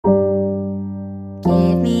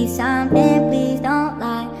me something, please don't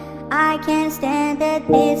lie. I can't stand the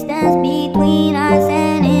distance between us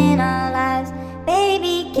and in our lives.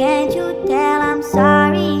 Baby, can't you tell I'm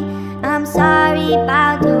sorry? I'm sorry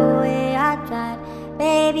about the way I tried.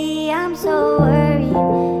 Baby, I'm so worried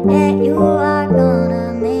that you are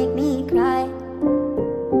gonna make me cry.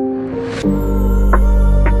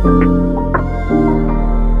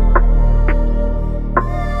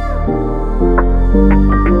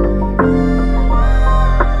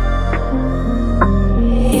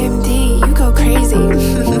 MD, you go crazy.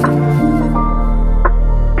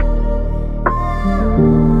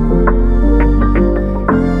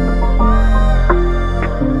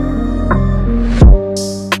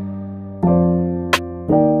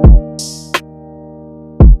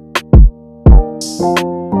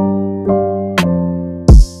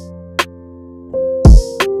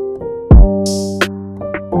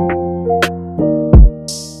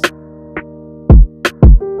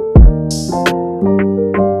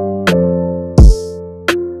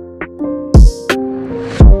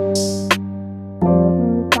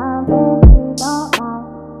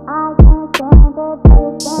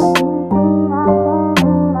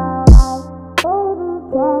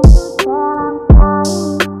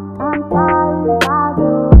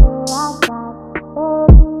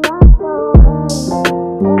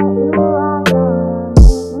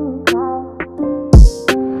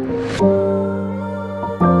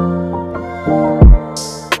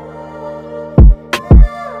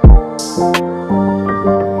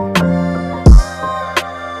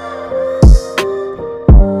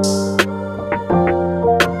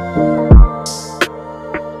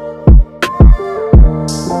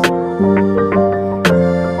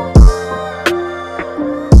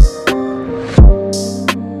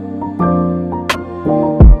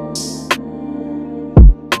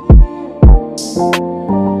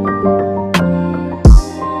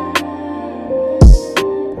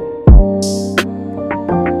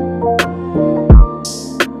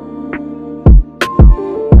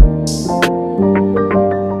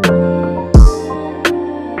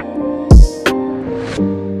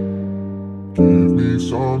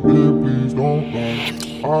 Something, please don't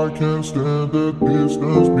lie. I can't stand the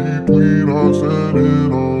distance between us and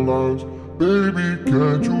in our lives. Baby,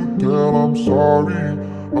 can't you tell I'm sorry?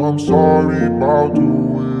 I'm sorry about the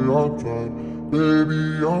way I tried.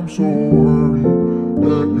 Baby, I'm so worried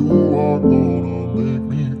that you are gonna make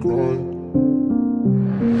me cry.